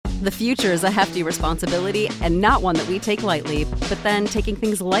The future is a hefty responsibility and not one that we take lightly. But then taking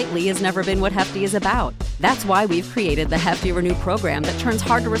things lightly has never been what Hefty is about. That's why we've created the Hefty Renew program that turns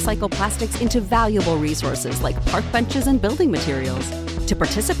hard-to-recycle plastics into valuable resources like park benches and building materials. To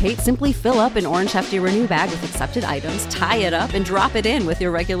participate, simply fill up an orange Hefty Renew bag with accepted items, tie it up, and drop it in with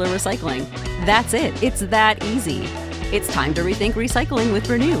your regular recycling. That's it. It's that easy. It's time to rethink recycling with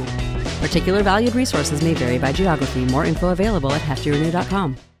Renew. Particular valued resources may vary by geography. More info available at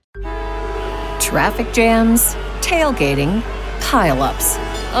heftyrenew.com. Traffic jams, tailgating, pile-ups.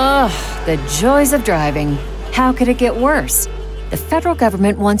 Ugh, the joys of driving. How could it get worse? The federal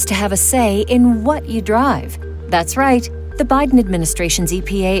government wants to have a say in what you drive. That's right. The Biden administration's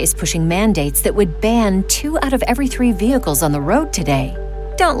EPA is pushing mandates that would ban 2 out of every 3 vehicles on the road today.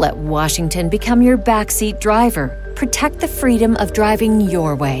 Don't let Washington become your backseat driver. Protect the freedom of driving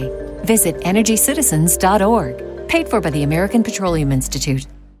your way. Visit EnergyCitizens.org. Paid for by the American Petroleum Institute.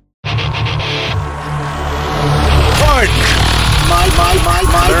 Pardon my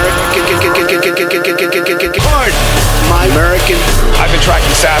American. I've been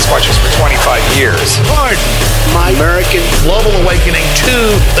tracking Sasquatches for 25 years. Pardon my American. Global awakening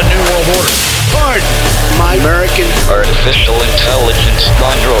to the New World Order. Pardon my American. Artificial intelligence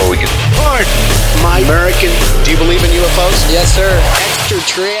android. Pardon my American. Do you believe in UFOs? Yes, sir.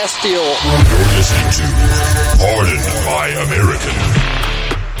 Extraterrestrial. You're listening to Pardon My American.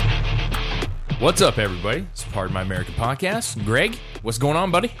 What's up, everybody? It's Pardon My American podcast. Greg, what's going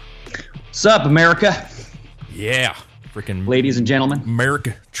on, buddy? What's up, America? Yeah, freaking ladies and gentlemen.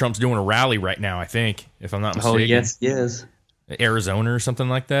 America. Trump's doing a rally right now, I think, if I'm not mistaken. Oh, yes, yes. Arizona or something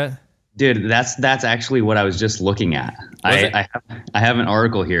like that. Dude, that's actually what I was just looking at. I have an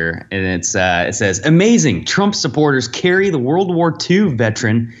article here, and it says, amazing, Trump supporters carry the World War II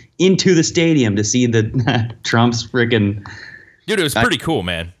veteran into the stadium to see the Trump's freaking... Dude, it was pretty cool,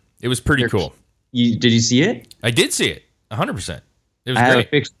 man. It was pretty cool. Did you see it? I did see it, 100%. It was I great. Have a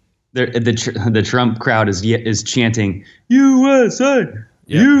picture. The Trump crowd is chanting USA,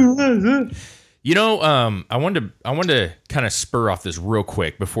 Yeah. USA. You know, I wanted to kind of spur off this real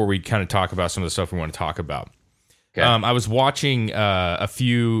quick before we kind of talk about some of the stuff we want to talk about. Okay. I was watching a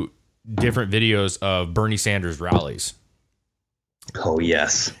few different videos of Bernie Sanders rallies. Oh,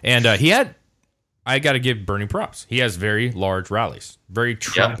 yes. And I got to give Bernie props. He has very large rallies, very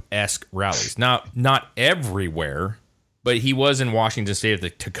Trump-esque rallies. Not everywhere, but he was in Washington State at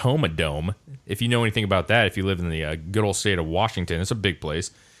the Tacoma Dome. If you know anything about that, if you live in the good old state of Washington, it's a big place.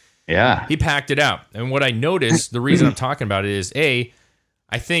 Yeah. He packed it out. And what I noticed, the reason I'm talking about it is, I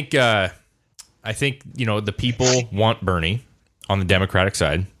think you know, the people want Bernie on the Democratic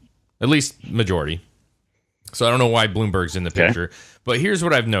side, at least majority. So I don't know why Bloomberg's in the picture. Okay. But here's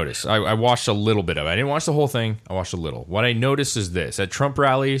what I've noticed. I watched a little bit of it. I didn't watch the whole thing. I watched a little. What I noticed is this. At Trump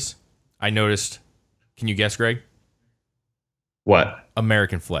rallies, I noticed, can you guess, Greg? What?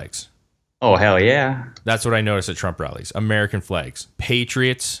 American flags. Oh, hell yeah. That's what I noticed at Trump rallies. American flags.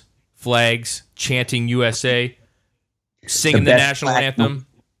 Patriots, flags, chanting USA, singing the national anthem.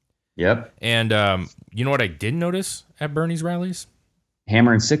 Yep. And you know what I did notice at Bernie's rallies?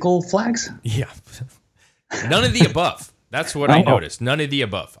 Hammer and sickle flags? Yeah. None of the above. That's what I noticed. None of the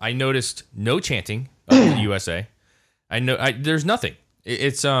above. I noticed no chanting of the USA. There's nothing.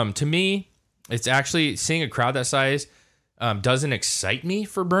 It's to me, it's actually seeing a crowd that size doesn't excite me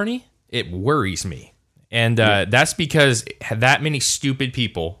for Bernie. It worries me, and that's because that many stupid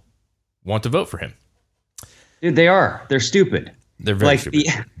people want to vote for him. Dude, they are. They're stupid. They're very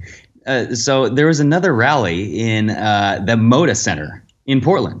stupid. So there was another rally in the Moda Center in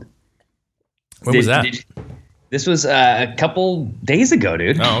Portland. When was that? This was a couple days ago,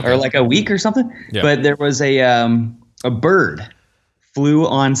 dude, or like a week or something. Yeah. But there was a bird flew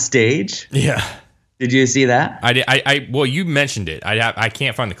on stage. Yeah. Did you see that? I did. Well, you mentioned it. I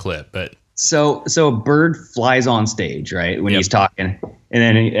can't find the clip, but so a bird flies on stage, right, when he's talking, and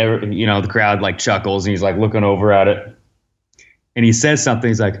then the crowd like chuckles, and he's like looking over at it, and he says something.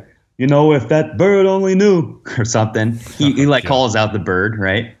 He's like, you know, if that bird only knew, or something. He like calls out the bird,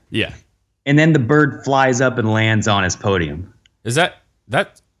 right? Yeah. And then the bird flies up and lands on his podium. Was that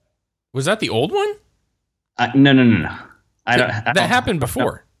the old one? No. That happened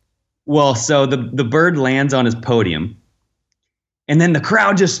before. Well, so the bird lands on his podium, and then the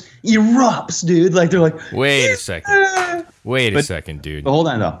crowd just erupts, dude. Like they're like, wait a second, dude. But hold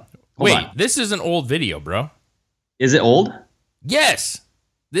on though. Hold on. This is an old video, bro. Is it old? Yes.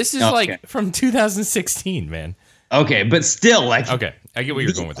 This is like from 2016, man. Okay, but still, like, okay, I get where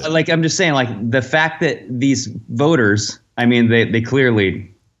you're going with it. Like, I'm just saying, like, the fact that these voters, I mean, they clearly.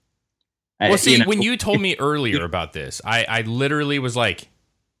 Well, see, when you told me earlier about this, I literally was like,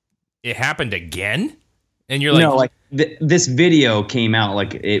 it happened again, and you're like, no, like this video came out,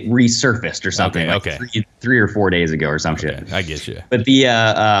 like it resurfaced or something, Okay. three or 4 days ago or some shit. I get you. But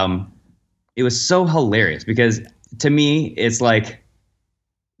it was so hilarious because to me, it's like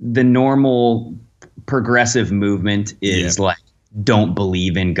the normal progressive movement is like, don't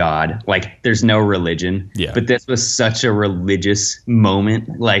believe in God. Like there's no religion. Yeah. But this was such a religious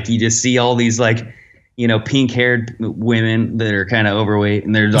moment. Like you just see all these like, pink haired women that are kind of overweight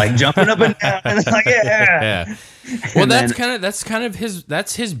and they're like jumping up and down and like, yeah. Well, that's kind of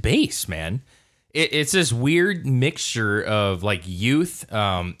his base, man. It's this weird mixture of like youth,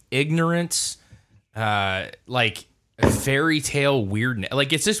 ignorance, like fairy tale weirdness.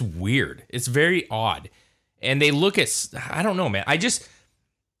 Like it's just weird. It's very odd. And they look at, I don't know, man. I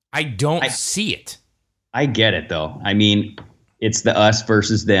don't see it. I get it though. I mean, it's the us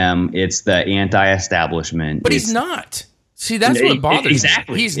versus them. It's the anti-establishment. But he's not. See, that's what bothers me.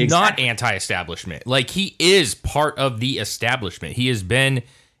 He's exactly. not anti-establishment. Like he is part of the establishment. He has been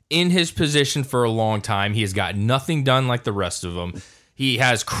in his position for a long time. He has got nothing done like the rest of them. He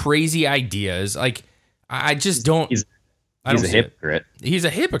has crazy ideas. Like I just don't. He's a hypocrite. He's a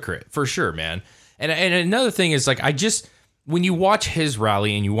hypocrite for sure, man. And another thing is like when you watch his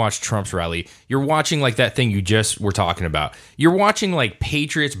rally and you watch Trump's rally, you're watching like that thing you just were talking about. You're watching like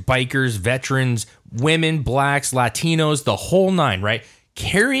patriots, bikers, veterans, women, blacks, Latinos, the whole nine, right?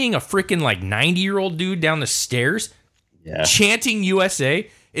 Carrying a freaking like 90-year-old dude down the stairs, chanting USA.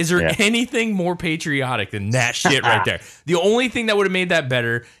 Is there anything more patriotic than that shit right there? The only thing that would have made that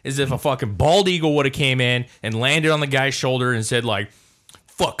better is if a fucking bald eagle would have came in and landed on the guy's shoulder and said like,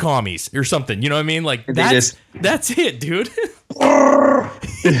 fuck commies or something. You know what I mean? Like that's it, dude. I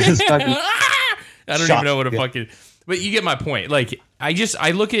don't even know what a fucking, but you get my point. Like I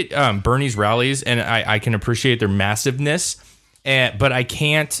look at Bernie's rallies and I can appreciate their massiveness, but I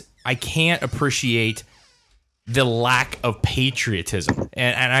can't appreciate the lack of patriotism.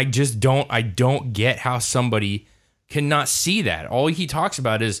 And I just don't get how somebody cannot see that. All he talks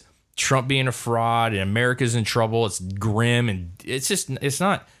about is Trump being a fraud and America's in trouble. It's grim and it's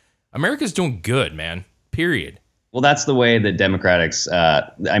not. America's doing good, man. Period. Well, that's the way the Democrats.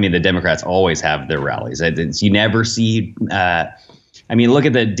 The Democrats always have their rallies. You never see. Look at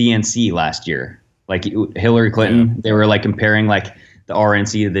the DNC last year. Like Hillary Clinton, they were like comparing like the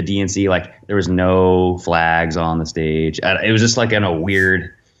RNC to the DNC. Like there was no flags on the stage. It was just like in a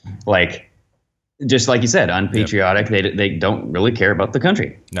weird, like. Just like you said, unpatriotic. They don't really care about the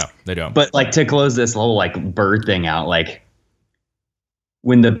country. No, they don't. But like to close this whole like bird thing out, like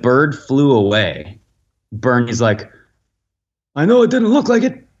when the bird flew away, Bernie's like, I know it didn't look like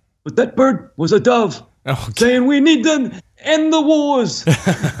it, but that bird was a dove saying we need to end the wars.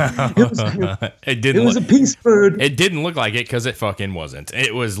 It was a peace bird. It didn't look like it because it fucking wasn't.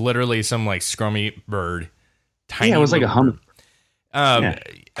 It was literally some like scrummy bird. Tiny. Yeah, it was like a hum. Well,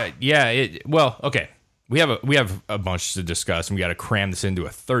 okay. We have a bunch to discuss, and we got to cram this into a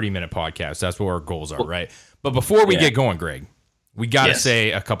 30-minute podcast. That's what our goals are, right? But before we get going, Greg, we got to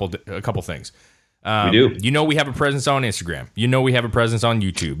say a couple things. We do. You know we have a presence on Instagram. You know we have a presence on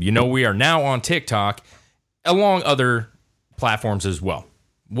YouTube. You know we are now on TikTok, along other platforms as well.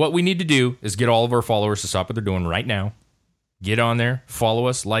 What we need to do is get all of our followers to stop what they're doing right now. Get on there, follow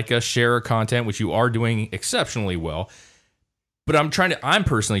us, like us, share our content, which you are doing exceptionally well. But I'm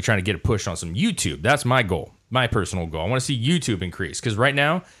personally trying to get a push on some YouTube. That's my goal, my personal goal. I want to see YouTube increase because right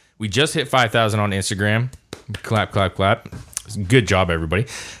now we just hit 5,000 on Instagram. Clap, clap, clap. Good job, everybody.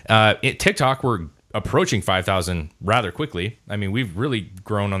 TikTok, we're approaching 5,000 rather quickly. I mean, we've really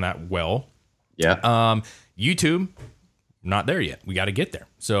grown on that well. Yeah. YouTube, not there yet. We got to get there.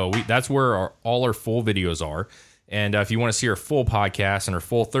 So that's where all our full videos are. And if you want to see our full podcast and our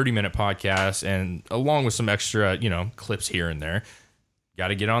full 30-minute podcast, and along with some extra, clips here and there, got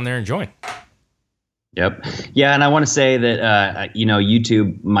to get on there and join. Yep. Yeah, and I want to say that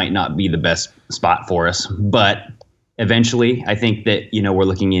YouTube might not be the best spot for us, but eventually, I think that we're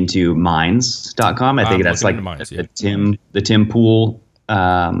looking into Minds.com. I think that's like the Tim Pool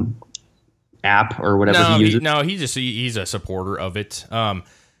app or whatever he uses. No, he's a supporter of it.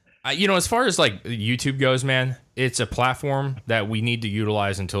 As far as like YouTube goes, man, it's a platform that we need to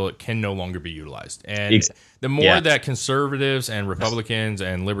utilize until it can no longer be utilized. And the more that conservatives and Republicans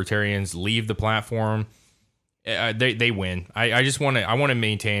and libertarians leave the platform, they win. I want to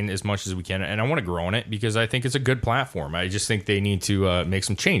maintain as much as we can, and I want to grow on it because I think it's a good platform. I just think they need to make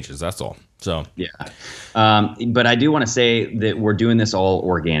some changes. That's all. So but I do want to say that we're doing this all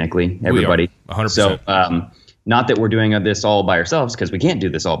organically, everybody. 100%. So not that we're doing this all by ourselves, because we can't do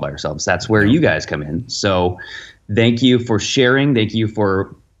this all by ourselves. That's where you guys come in. So thank you for sharing. Thank you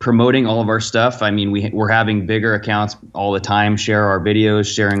for promoting all of our stuff. I mean, we're having bigger accounts all the time share our videos,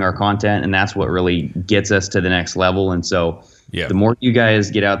 sharing our content, and that's what really gets us to the next level. And so the more you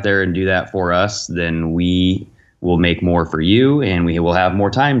guys get out there and do that for us, then we will make more for you, and we will have more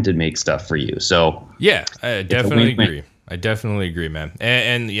time to make stuff for you. So yeah, I definitely agree. I definitely agree, man.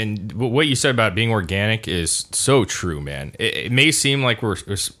 And what you said about being organic is so true, man. It may seem like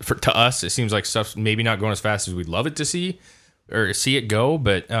to us, it seems like stuff's maybe not going as fast as we'd love it to see it go.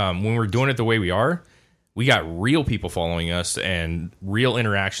 But when we're doing it the way we are, we got real people following us and real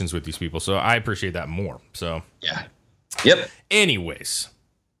interactions with these people. So I appreciate that more. So yeah. Yep. Anyways,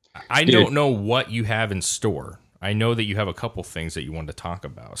 I don't know what you have in store. I know that you have a couple things that you wanted to talk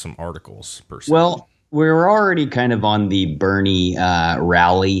about, some articles per se. Well, we're already kind of on the Bernie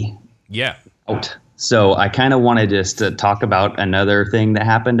rally. Yeah. Out. So I kind of wanted just to talk about another thing that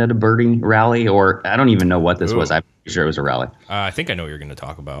happened at a Bernie rally, or I don't even know what this was. I'm pretty sure it was a rally. I think I know what you're going to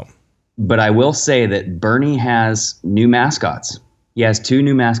talk about. But I will say that Bernie has new mascots. He has 2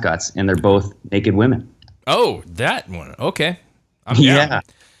 new mascots, and they're both naked women. Oh, that one. Okay. Yeah.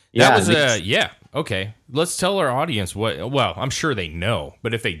 That was okay. Let's tell our audience well, I'm sure they know,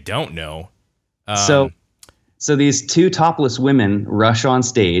 but if they don't know. So these 2 topless women rush on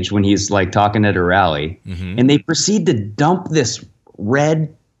stage when he's like talking at a rally, and they proceed to dump this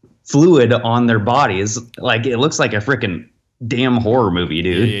red fluid on their bodies. Like it looks like a freaking damn horror movie,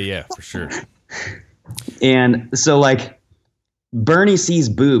 dude. Yeah, for sure. And so like Bernie sees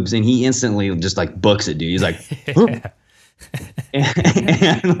boobs and he instantly just like books it, dude. He's like,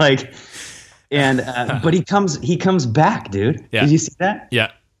 but he comes back, dude. Yeah. Did you see that?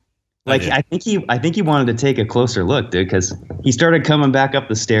 Yeah. Like I think he wanted to take a closer look, dude, because he started coming back up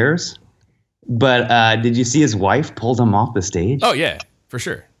the stairs. But did you see his wife pulled him off the stage? Oh yeah, for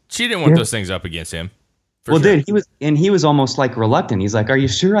sure. She didn't want those things up against him. Dude, he was almost like reluctant. He's like, "Are you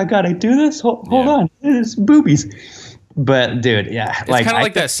sure I gotta do this? Hold on, it's boobies." But dude, yeah, it's kind of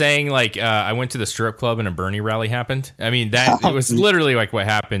like that saying, like I went to the strip club and a Bernie rally happened. I mean, it was literally like what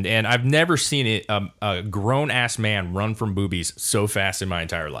happened, and I've never seen a grown ass man run from boobies so fast in my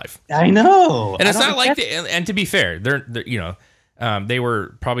entire life. I know, and it's not like and to be fair, they're they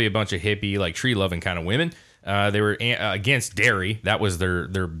were probably a bunch of hippie, like tree loving kind of women. They were against dairy. That was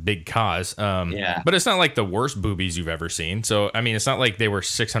their big cause. But it's not like the worst boobies you've ever seen. So I mean, it's not like they were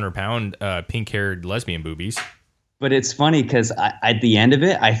 600-pound pink haired lesbian boobies. But it's funny because at the end of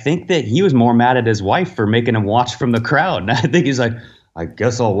it, I think that he was more mad at his wife for making him watch from the crowd. And I think he's like, I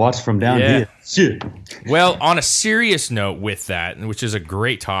guess I'll watch from down here. Shit. Well, on a serious note with that, which is a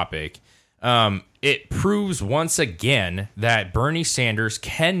great topic, it proves once again that Bernie Sanders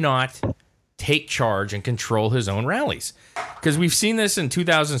cannot take charge and control his own rallies. Because we've seen this in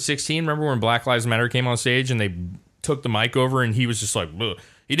 2016. Remember when Black Lives Matter came on stage and they took the mic over and he was just like, ugh.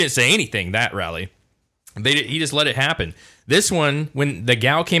 He didn't say anything that rally. He just let it happen. This one, when the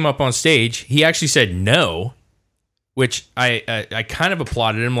gal came up on stage, he actually said no, which I kind of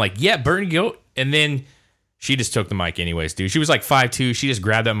applauded him. Like, yeah, Bernie, go. And then she just took the mic anyways, dude. She was like 5'2". She just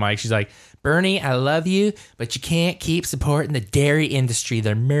grabbed that mic. She's like, Bernie, I love you, but you can't keep supporting the dairy industry.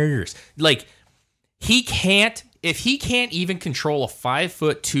 They're murderers. Like, if he can't even control a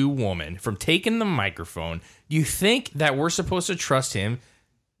 5'2" woman from taking the microphone, you think that we're supposed to trust him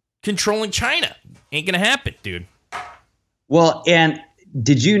controlling China? Ain't gonna happen, dude. Well, and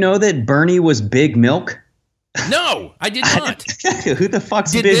did you know that Bernie was Big Milk? No, I did not. Who the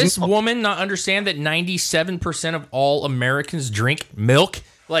fuck's Did Big this Milk? woman not understand that 97% of all Americans drink milk?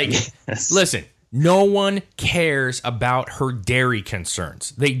 Like, listen, no one cares about her dairy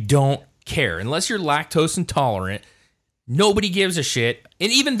concerns. They don't care. Unless you're lactose intolerant, nobody gives a shit.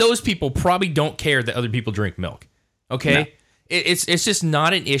 And even those people probably don't care that other people drink milk. Okay? No. It's just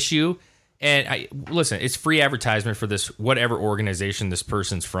not an issue. And listen, it's free advertisement for this whatever organization this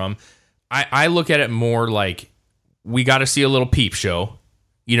person's from. I look at it more like we got to see a little peep show.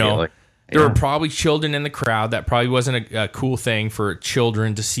 You know, there were probably children in the crowd. That probably wasn't a cool thing for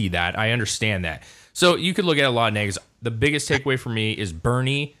children to see that. I understand that. So you could look at a lot of negatives. The biggest takeaway for me is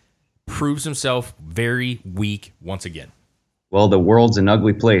Bernie proves himself very weak once again. Well, the world's an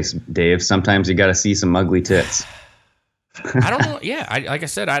ugly place, Dave. Sometimes you got to see some ugly tits. I don't know. Yeah, like I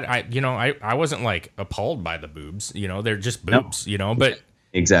said, I wasn't like appalled by the boobs. You know, they're just boobs. No. You know, but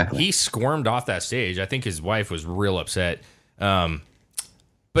exactly, he squirmed off that stage. I think his wife was real upset.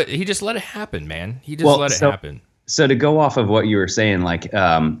 But he just let it happen, man. He just let it happen. So to go off of what you were saying, like,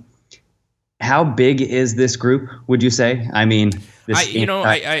 how big is this group? Would you say? I mean,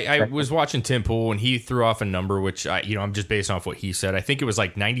 I was watching Tim Pool and he threw off a number, which I'm just based off what he said. I think it was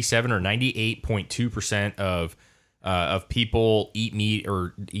like 97 or 98.2% of of people eat meat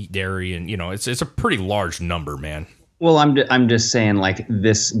or eat dairy, and it's a pretty large number, man. Well, I'm just saying, like,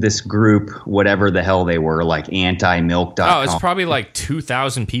 this group, whatever the hell they were, like anti-milk.com. Oh, it's probably like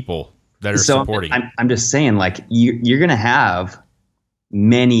 2,000 people that are supporting. I'm just saying, like, you're going to have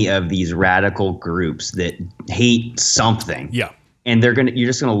many of these radical groups that hate something. Yeah. And you're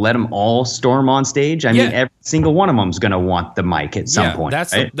just going to let them all storm on stage. I mean, every single one of them is going to want the mic at some point.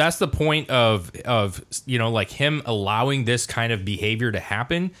 That's the point of like him allowing this kind of behavior to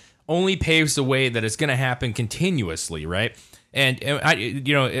happen only paves the way that it's going to happen continuously, right? And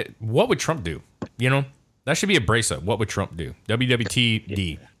what would Trump do? That should be a bracelet. What would Trump do?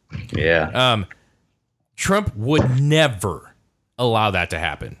 WWTD. Yeah. Trump would never allow that to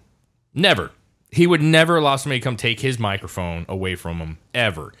happen. Never. He would never allow somebody to come take his microphone away from him,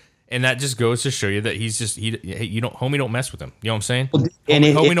 ever. And that just goes to show you that he's just homie, don't mess with him. You know what I'm saying? Well, and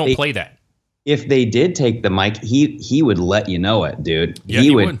homie, don't play that. If they did take the mic, he would let you know it, dude. Yeah,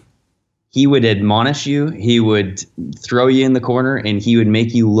 he would. He would admonish you. He would throw you in the corner, and he would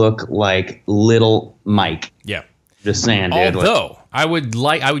make you look like little Mike. Yeah. Just saying, dude. Although I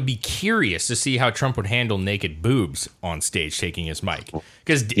would be curious to see how Trump would handle naked boobs on stage taking his mic,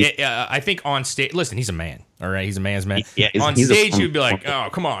 because I think on stage, listen, he's a man, all right, he's a man's man. On stage, he'd be like, "Oh,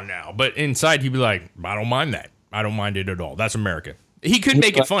 come on now," but inside, he'd be like, "I don't mind that. I don't mind it at all. That's America." He could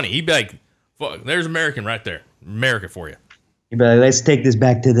make it funny. He'd be like, "Fuck, there's American right there, America for you." He'd be like, "Let's take this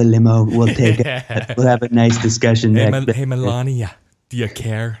back to the limo. We'll take it. We'll have a nice discussion." Hey, Melania, do you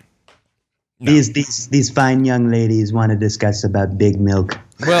care? No. These fine young ladies want to discuss about big milk.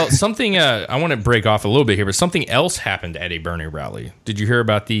 Well, something I want to break off a little bit here, but something else happened at a Bernie rally. Did you hear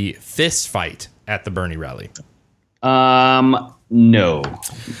about the fist fight at the Bernie rally? No.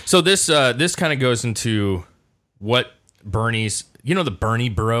 So this kind of goes into what Bernie's, the Bernie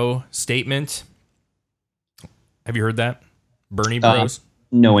bro statement. Have you heard that? Bernie bros?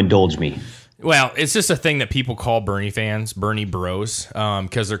 No, indulge me. Well, it's just a thing that people call Bernie fans, Bernie bros,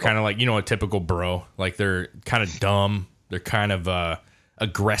 because they're kind of like, a typical bro. Like, they're kind of dumb. They're kind of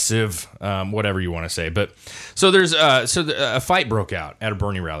aggressive, whatever you want to say. But so there's a fight broke out at a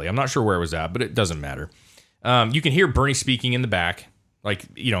Bernie rally. I'm not sure where it was at, but it doesn't matter. You can hear Bernie speaking in the back, like,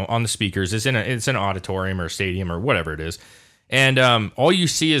 on the speakers. It's in an auditorium or a stadium or whatever it is. And all you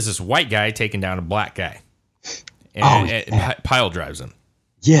see is this white guy taking down a black guy. And pile drives him.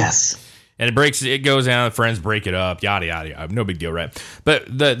 Yes. And it goes down, the friends break it up, yada, yada, yada. No big deal, right? But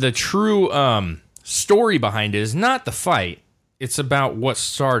the true story behind it is not the fight. It's about what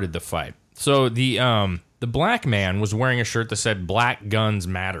started the fight. So the black man was wearing a shirt that said "Black Guns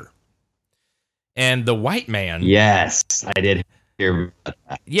Matter." And the white man... Yes, I did hear about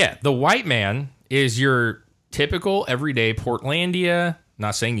that. Yeah, the white man is your typical, everyday Portlandia,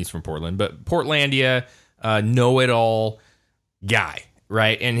 not saying he's from Portland, but Portlandia, know-it-all guy.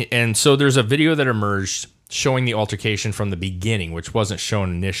 Right, and so there's a video that emerged showing the altercation from the beginning, which wasn't shown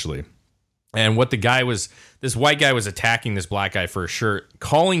initially. And what this white guy was attacking this black guy for a shirt,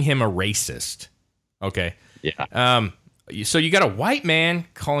 calling him a racist. Okay. Yeah. So you got a white man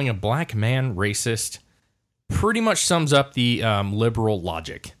calling a black man racist. Pretty much sums up the liberal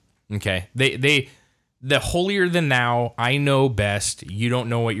logic. Okay. The holier than thou, I know best, you don't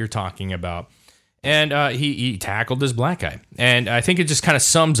know what you're talking about. And he tackled this black guy. And I think it just kind of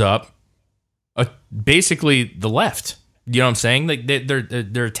sums up basically the left. You know what I'm saying? Like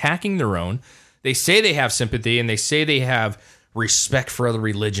they're attacking their own. They say they have sympathy and they say they have respect for other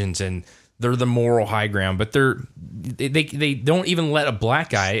religions and they're the moral high ground, but they don't even let a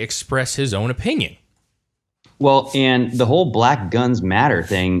black guy express his own opinion. Well, and the whole Black Guns Matter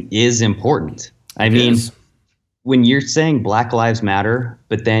thing is important. I mean, when you're saying Black Lives Matter,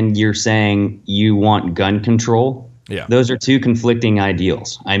 but then you're saying you want gun control, those are two conflicting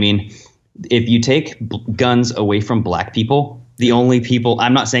ideals. I mean, if you take guns away from black people, the only people,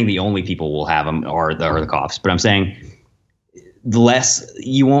 I'm not saying the only people will have them are the cops, but I'm saying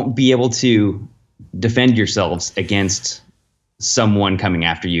you won't be able to defend yourselves against someone coming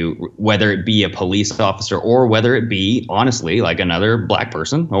after you, whether it be a police officer or whether it be, honestly, like another black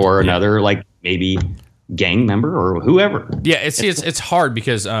person or another, like, maybe gang member or whoever. Yeah, it's hard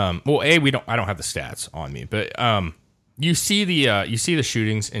because I don't have the stats on me, but you see the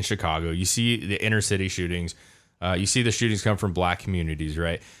shootings in Chicago, you see the inner city shootings, you see the shootings come from black communities,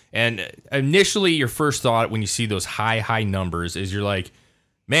 right? And initially your first thought when you see those high numbers is you're like,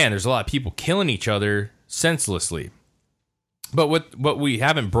 man, there's a lot of people killing each other senselessly. But what we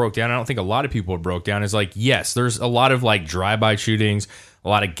haven't broke down, I don't think a lot of people have broke down, is like, yes, there's a lot of like drive-by shootings, a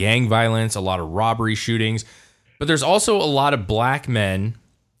lot of gang violence, a lot of robbery shootings, but there's also a lot of black men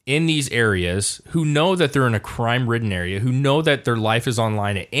in these areas who know that they're in a crime-ridden area, who know that their life is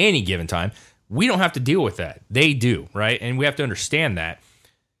online at any given time. We don't have to deal with that. They do, right? And we have to understand that.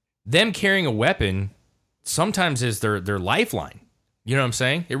 Them carrying a weapon sometimes is their lifeline. You know what I'm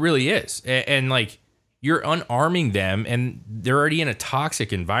saying? It really is. And like, you're unarming them, and they're already in a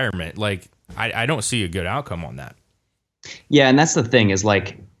toxic environment. Like, I don't see a good outcome on that. Yeah, and that's the thing is,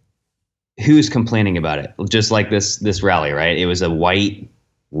 like, who's complaining about it? Just like this rally, right? It was a white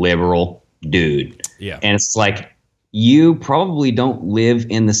liberal dude. Yeah. And it's like, you probably don't live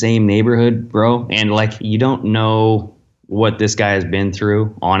in the same neighborhood, bro. And like, you don't know what this guy has been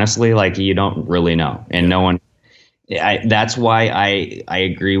through. Honestly, like, you don't really know. And no one, that's why I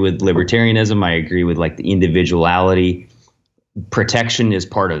agree with libertarianism. I agree with like the individuality. Protection is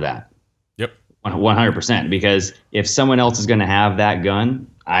part of that. Yep. 100%. Because if someone else is going to have that gun,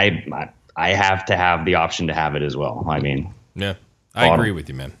 I have to have the option to have it as well. I mean, yeah. I agree with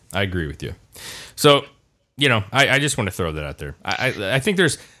you, man. I agree with you. So, you know, I just want to throw that out there. I think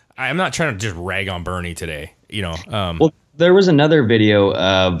I'm not trying to just rag on Bernie today, you know. Well, there was another video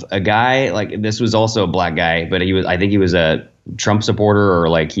of a guy, like, this was also a black guy, but I think he was a Trump supporter, or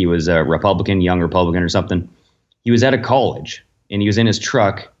like he was a Republican, young Republican or something. He was at a college and he was in his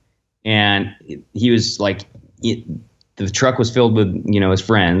truck, and he was like, the truck was filled with, you know, his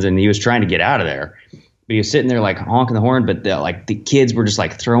friends, and he was trying to get out of there. But he was sitting there like honking the horn, but the kids were just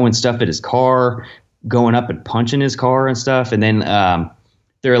like throwing stuff at his car, going up and punching his car and stuff. And then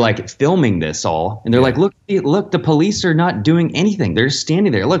they're like filming this all, and they're like, look, the police are not doing anything. They're just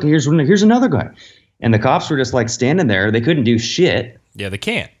standing there. Look, here's another guy. And the cops were just like standing there. They couldn't do shit. Yeah, they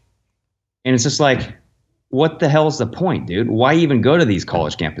can't. And it's just like, what the hell's the point, dude? Why even go to these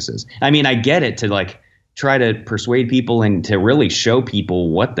college campuses? I mean, I get it to like try to persuade people and to really show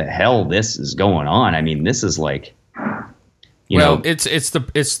people what the hell this is going on. I mean, this is like, you know, it's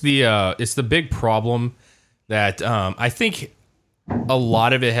the big problem that I think a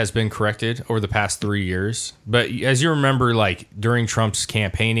lot of it has been corrected over the past 3 years. But as you remember, like during Trump's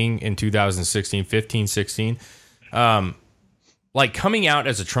campaigning in 2016, 15, 16, like coming out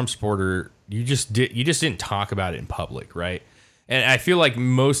as a Trump supporter, you just didn't talk about it in public, right? And I feel like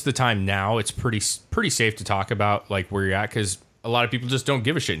most of the time now it's pretty safe to talk about like where you're at, because a lot of people just don't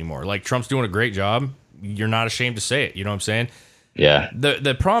give a shit anymore. Like, Trump's doing a great job. You're not ashamed to say it. You know what I'm saying? Yeah.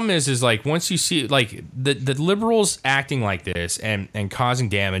 The problem is like once you see like the liberals acting like this and causing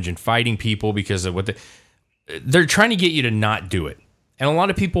damage and fighting people because of what they're trying to get you to not do it. And a lot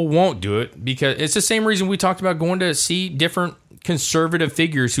of people won't do it because it's the same reason we talked about going to see different conservative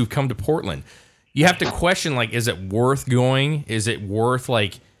figures who've come to Portland. You have to question, like, is it worth going? Is it worth,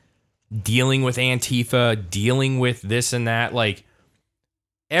 like, dealing with Antifa, dealing with this and that? Like,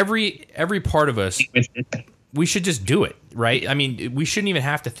 every part of us, we should just do it, right? I mean, we shouldn't even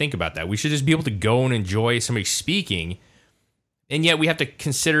have to think about that. We should just be able to go and enjoy somebody speaking, and yet we have to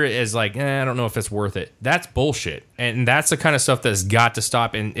consider it as, like, I don't know if it's worth it. That's bullshit, and that's the kind of stuff that's got to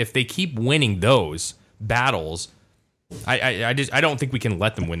stop, and if they keep winning those battles, I don't think we can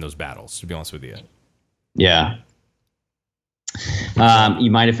let them win those battles, to be honest with you. Yeah. You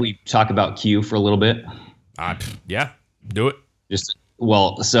mind if we talk about Q for a little bit? Yeah, do it.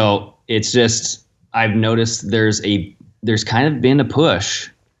 So it's just, I've noticed there's kind of been a push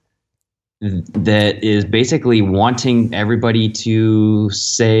that is basically wanting everybody to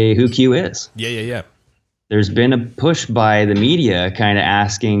say who Q is. Yeah. There's been a push by the media kind of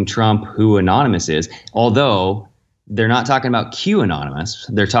asking Trump who Anonymous is, although they're not talking about Q Anonymous.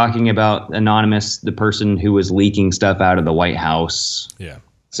 They're talking about Anonymous, the person who was leaking stuff out of the White House,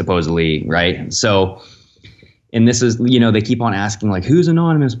 supposedly, right? So, and this is, you know, they keep on asking, like, who's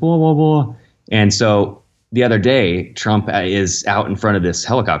Anonymous, blah, blah, blah. And so the other day, Trump is out in front of this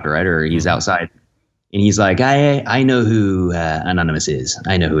helicopter, right? Or he's outside. And he's like, I know who Anonymous is.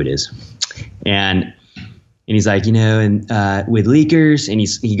 I know who it is. And he's like, you know, and with leakers, and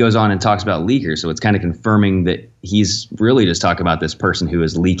he goes on and talks about leakers. So it's kind of confirming that he's really just talking about this person who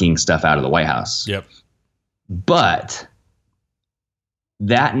is leaking stuff out of the White House. Yep. But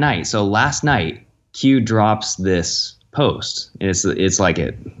that night, so last night, Q drops this post. And it's like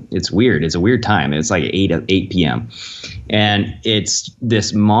it's weird. It's a weird time. It's like 8 p.m. And it's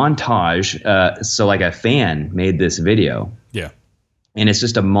this montage. So like a fan made this video. Yeah. And it's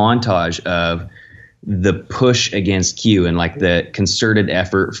just a montage of the push against Q and like the concerted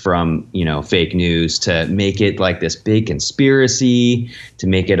effort from, you know, fake news to make it like this big conspiracy, to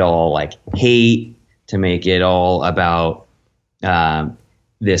make it all like hate, to make it all about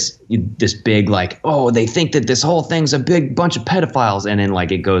this big like, oh, they think that this whole thing's a big bunch of pedophiles. And then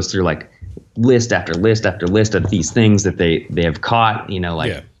like it goes through like list after list after list of these things that they have caught, you know,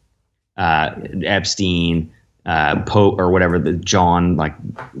 like Epstein, Pope or whatever, the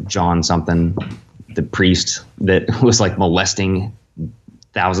John something, the priest that was like molesting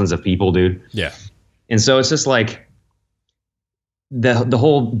thousands of people, dude. Yeah. And so it's just like the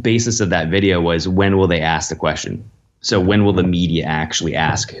whole basis of that video was, when will they ask the question? So when will the media actually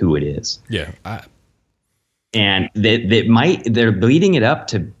ask who it is? Yeah. And they're leading it up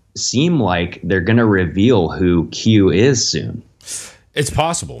to seem like they're going to reveal who Q is soon. It's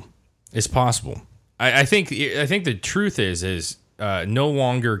possible. It's possible. I think the truth is no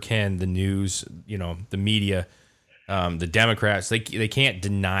longer can the news, the media, the Democrats, they can't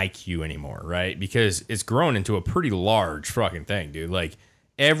deny Q anymore, right? Because it's grown into a pretty large fucking thing, dude. Like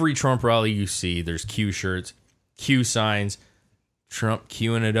every Trump rally you see, there's Q shirts, Q signs, Trump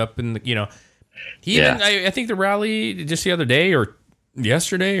queuing it up in the, I think the rally just the other day or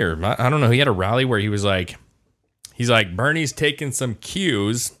yesterday, or I don't know, he had a rally where he's like, Bernie's taking some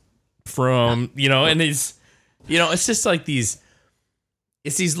cues from, and it's just like these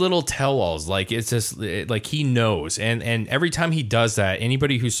little tell-alls. Like it's just like he knows, and every time he does that,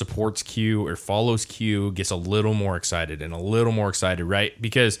 anybody who supports Q or follows Q gets a little more excited, right?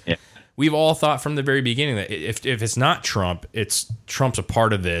 Because we've all thought from the very beginning that if it's not Trump, Trump's a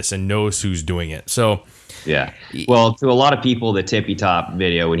part of this and knows who's doing it. So yeah. Well, to a lot of people, the Tippy Top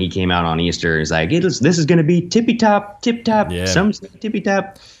video when he came out on Easter is like, this is going to be tippy top, tip top, some tippy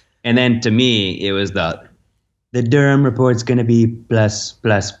top. And then to me, it was the Durham report's going to be plus.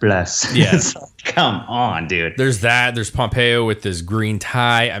 Yeah. Come on, dude. There's that. There's Pompeo with this green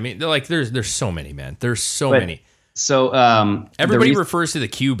tie. I mean, there's so many, man. There's so many. So everybody refers to the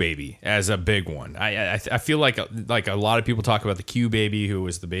Q baby as a big one. I feel like a lot of people talk about the Q baby, who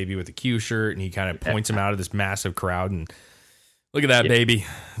was the baby with the Q shirt, and he kind of points him out of this massive crowd and look at that baby.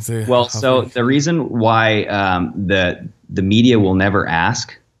 So the reason why the media will never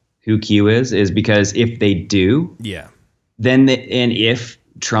ask who Q is because if they do, then and if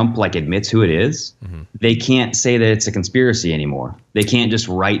Trump admits who it is, they can't say that it's a conspiracy anymore. They can't just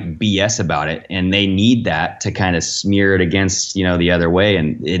write BS about it, and they need that to kind of smear it against the other way,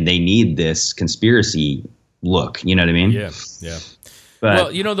 and they need this conspiracy look. You know what I mean? Yeah.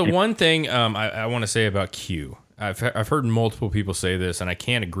 But, well, the one thing I want to say about Q, I've heard multiple people say this, and I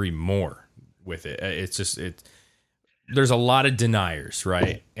can't agree more with it. It's just there's a lot of deniers,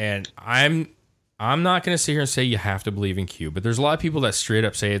 right? And I'm not going to sit here and say you have to believe in Q, but there's a lot of people that straight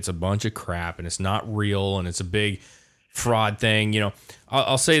up say it's a bunch of crap and it's not real and it's a big fraud thing.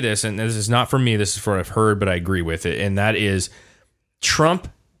 I'll say this, and this is not from me. This is from what I've heard, but I agree with it. And that is Trump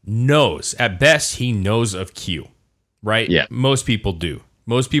knows, at best, he knows of Q, right? Yeah. Most people do.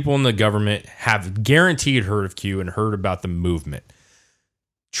 Most people in the government have guaranteed heard of Q and heard about the movement.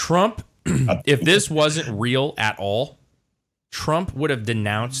 Trump, if this wasn't real at all, Trump would have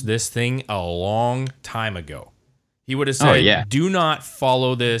denounced this thing a long time ago. He would have said, do not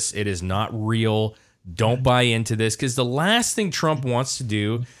follow this. It is not real. Don't buy into this. Because the last thing Trump wants to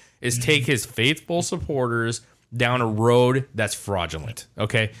do is take his faithful supporters down a road that's fraudulent.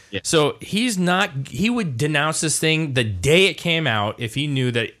 Okay? Yeah. So he would denounce this thing the day it came out if he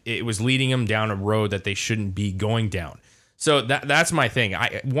knew that it was leading him down a road that they shouldn't be going down. So that's my thing.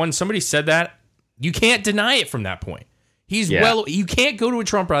 When somebody said that, you can't deny it from that point. You can't go to a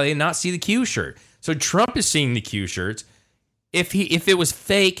Trump rally and not see the Q shirt. So Trump is seeing the Q shirts. If it was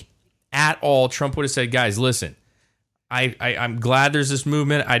fake at all, Trump would have said, guys, listen, I'm glad there's this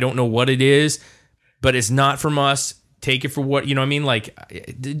movement. I don't know what it is, but it's not from us. Take it for what, you know what I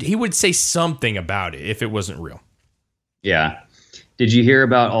mean? He would say something about it if it wasn't real. Yeah. Did you hear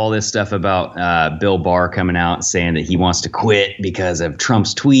about all this stuff about Bill Barr coming out saying that he wants to quit because of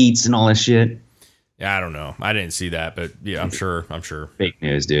Trump's tweets and all this shit? Yeah, I don't know. I didn't see that, but yeah, I'm sure. Fake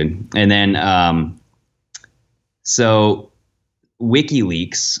news, dude. And then, so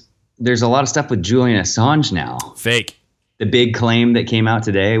WikiLeaks, there's a lot of stuff with Julian Assange now. Fake. The big claim that came out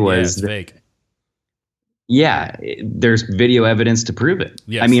today was fake. Yeah, there's video evidence to prove it.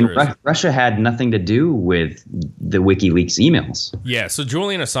 Yes, I mean, Russia had nothing to do with the WikiLeaks emails. Yeah, so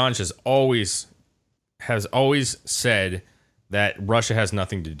Julian Assange has always said that Russia has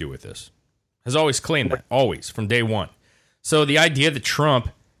nothing to do with this. Has always claimed that, always, from day one. So the idea that Trump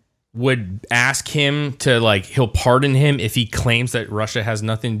would ask him to, he'll pardon him if he claims that Russia has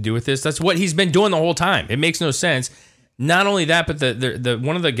nothing to do with this, that's what he's been doing the whole time. It makes no sense. Not only that, but the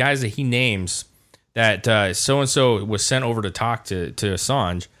one of the guys that he names that so-and-so was sent over to talk to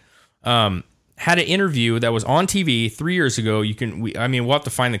Assange had an interview that was on TV 3 years ago. We'll have to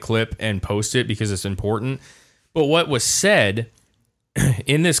find the clip and post it because it's important. But what was said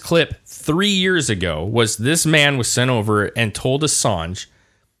in this clip 3 years ago was this man was sent over and told Assange,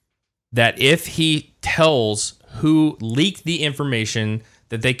 that if he tells who leaked the information,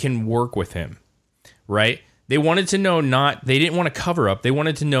 that they can work with him, right? They wanted to know they didn't want to cover up. They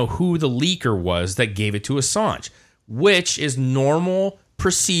wanted to know who the leaker was that gave it to Assange, which is normal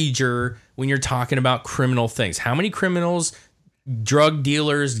procedure when you're talking about criminal things. How many criminals, drug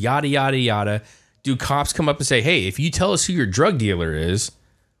dealers, yada, yada, yada, do cops come up and say, hey, if you tell us who your drug dealer is,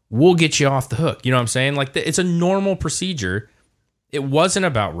 we'll get you off the hook. You know what I'm saying? Like, it's a normal procedure. It wasn't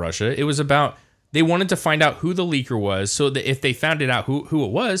about Russia. It was about, they wanted to find out who the leaker was, so that if they found it out who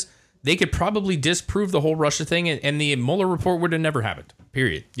it was, they could probably disprove the whole Russia thing, and the Mueller report would have never happened,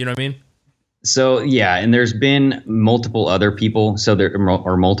 period. You know what I mean? So, yeah, and there's been multiple other people. So there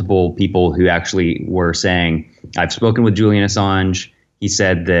are multiple people who actually were saying, I've spoken with Julian Assange. He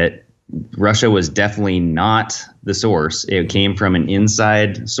said that Russia was definitely not the source. It came from an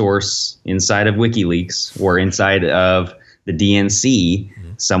inside source inside of WikiLeaks or inside of the DNC,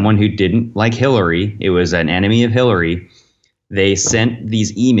 someone who didn't like Hillary. It was an enemy of Hillary. They sent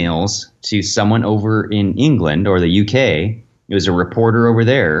these emails to someone over in England or the UK. It was a reporter over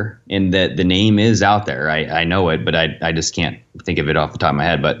there, and the name is out there. I know it, but I just can't think of it off the top of my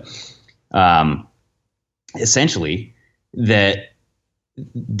head. But essentially, the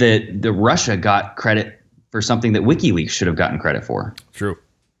Russia got credit for something that WikiLeaks should have gotten credit for. True.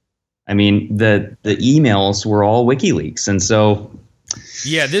 I mean, the emails were all WikiLeaks, and so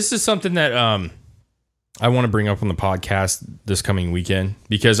yeah, this is something that I want to bring up on the podcast this coming weekend,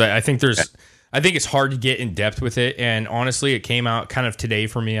 because I think it's hard to get in depth with it. And honestly, it came out kind of today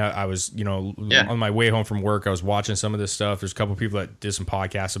for me. I was, on my way home from work, I was watching some of this stuff. There's a couple of people that did some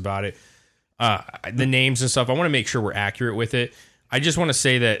podcasts about it. The names and stuff, I want to make sure we're accurate with it. I just want to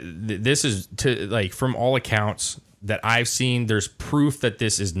say that this is from all accounts that I've seen, there's proof that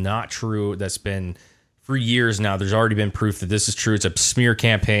this is not true. That's been for years now. There's already been proof that this is true. It's a smear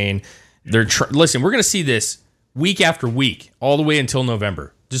campaign. Listen, we're going to see this week after week, all the way until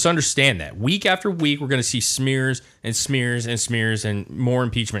November. Just understand that. Week after week, we're going to see smears and smears and smears and more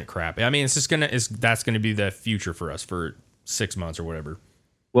impeachment crap. I mean, that's going to be the future for us for 6 months or whatever.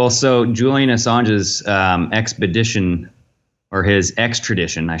 Well, so Julian Assange's expedition, or his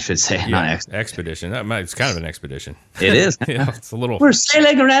extradition, I should say. Yeah, expedition. It's kind of an expedition. It is. Yeah, it's a little. We're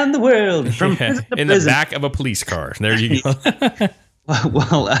sailing around the world from prison to in prison. The back of a police car. There you go.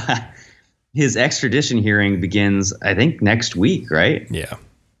 Well, his extradition hearing begins, I think, next week, right? Yeah.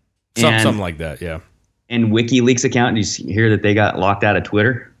 Something like that, yeah. And WikiLeaks account, did you hear that they got locked out of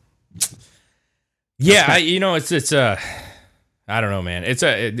Twitter? Yeah, it's I don't know, man. It's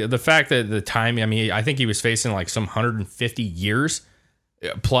the fact that the time, I mean, I think he was facing like some 150 years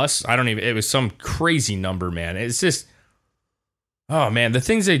plus. It was some crazy number, man. It's just, oh man, the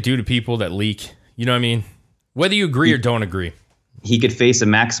things they do to people that leak, you know what I mean? Whether you agree or don't agree. He could face a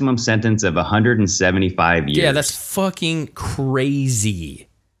maximum sentence of 175 years. Yeah, that's fucking crazy.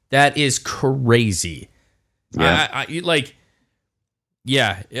 That is crazy. Yeah. I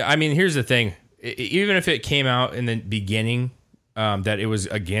mean, here's the thing. Even if it came out in the beginning that it was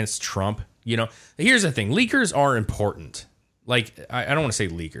against Trump, here's the thing. Leakers are important. Like, I don't want to say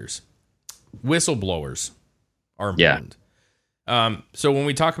leakers. Whistleblowers are important. Yeah. So when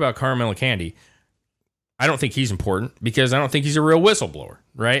we talk about Carmelo Candy, I don't think he's important because I don't think he's a real whistleblower,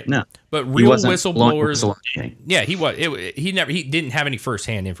 right? No. But real whistleblowers, yeah, he didn't have any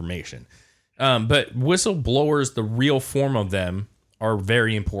firsthand information. But whistleblowers, the real form of them, are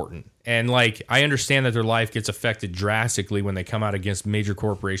very important. And I understand that their life gets affected drastically when they come out against major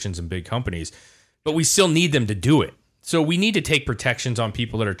corporations and big companies, but we still need them to do it. So we need to take protections on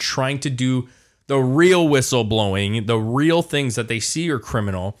people that are trying to do the real whistleblowing, the real things that they see are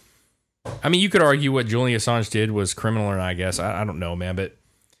criminal. I mean, you could argue what Julian Assange did was criminal, or not, I guess. I don't know, man. But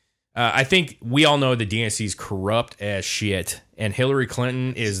I think we all know the DNC is corrupt as shit, and Hillary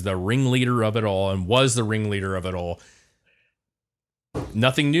Clinton is the ringleader of it all and was the ringleader of it all.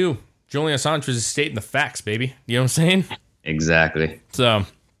 Nothing new. Julian Assange was just stating the facts, baby. You know what I'm saying? Exactly. So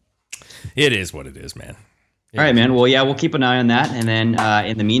it is what it is, man. All right, man. Well, yeah, we'll keep an eye on that, and then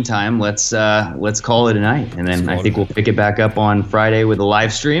in the meantime, let's call it a night, and then I think we'll pick it back up on Friday with a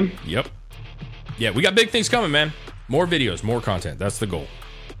live stream. Yep. Yeah, we got big things coming, man. More videos, more content. That's the goal.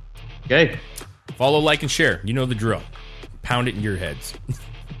 Okay. Follow, like, and share. You know the drill. Pound it in your heads.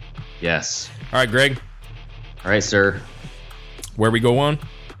 Yes. All right, Greg. All right, sir. Where we go on?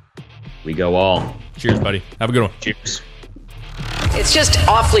 We go all. Cheers, buddy. Have a good one. Cheers. It's just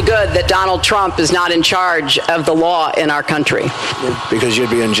awfully good that Donald Trump is not in charge of the law in our country. Because you'd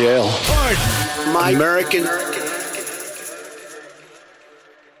be in jail. Pardon my American.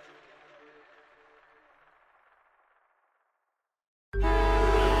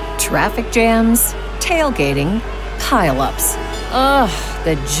 Traffic jams, tailgating, pileups. Ugh,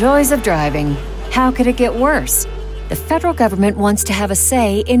 the joys of driving. How could it get worse? The federal government wants to have a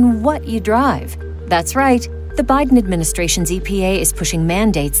say in what you drive. That's right. The Biden administration's EPA is pushing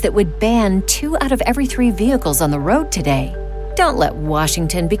mandates that would ban 2 out of every 3 vehicles on the road today. Don't let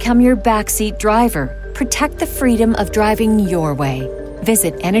Washington become your backseat driver. Protect the freedom of driving your way.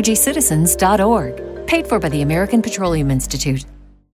 Visit EnergyCitizens.org. Paid for by the American Petroleum Institute.